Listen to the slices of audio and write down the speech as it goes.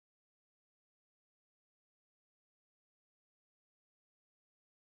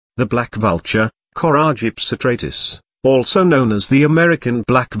The black vulture, Coragypsotratus, also known as the American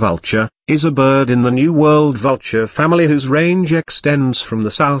black vulture, is a bird in the New World vulture family whose range extends from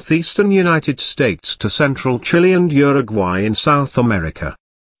the southeastern United States to central Chile and Uruguay in South America.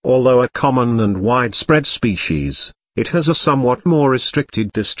 Although a common and widespread species, it has a somewhat more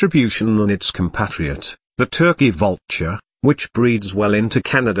restricted distribution than its compatriot, the turkey vulture, which breeds well into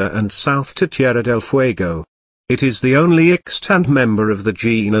Canada and south to Tierra del Fuego. It is the only extant member of the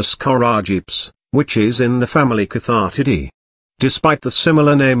genus Coragyps, which is in the family Cathartidae. Despite the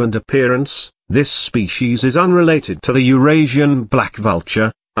similar name and appearance, this species is unrelated to the Eurasian black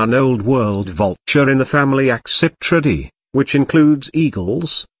vulture, an Old World vulture in the family Acciptridae, which includes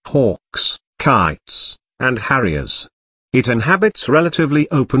eagles, hawks, kites, and harriers. It inhabits relatively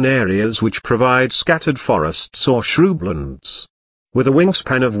open areas which provide scattered forests or shrublands. With a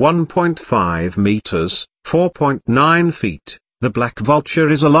wingspan of 1.5 meters, 4.9 feet, the black vulture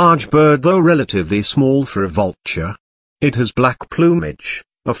is a large bird though relatively small for a vulture. It has black plumage,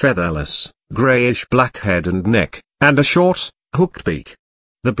 a featherless, grayish-black head and neck, and a short, hooked beak.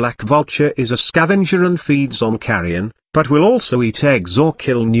 The black vulture is a scavenger and feeds on carrion, but will also eat eggs or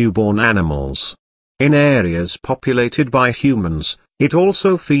kill newborn animals. In areas populated by humans, it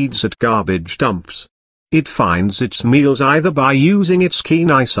also feeds at garbage dumps. It finds its meals either by using its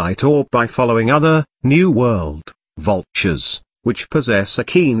keen eyesight or by following other, New World, vultures, which possess a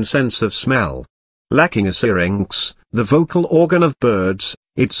keen sense of smell. Lacking a syrinx, the vocal organ of birds,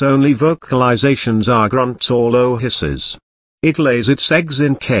 its only vocalizations are grunts or low hisses. It lays its eggs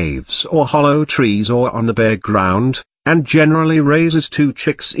in caves or hollow trees or on the bare ground, and generally raises 2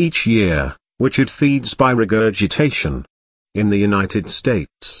 chicks each year, which it feeds by regurgitation. In the United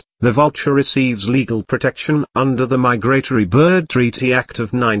States, the vulture receives legal protection under the Migratory Bird Treaty Act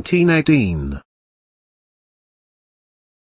of 1918.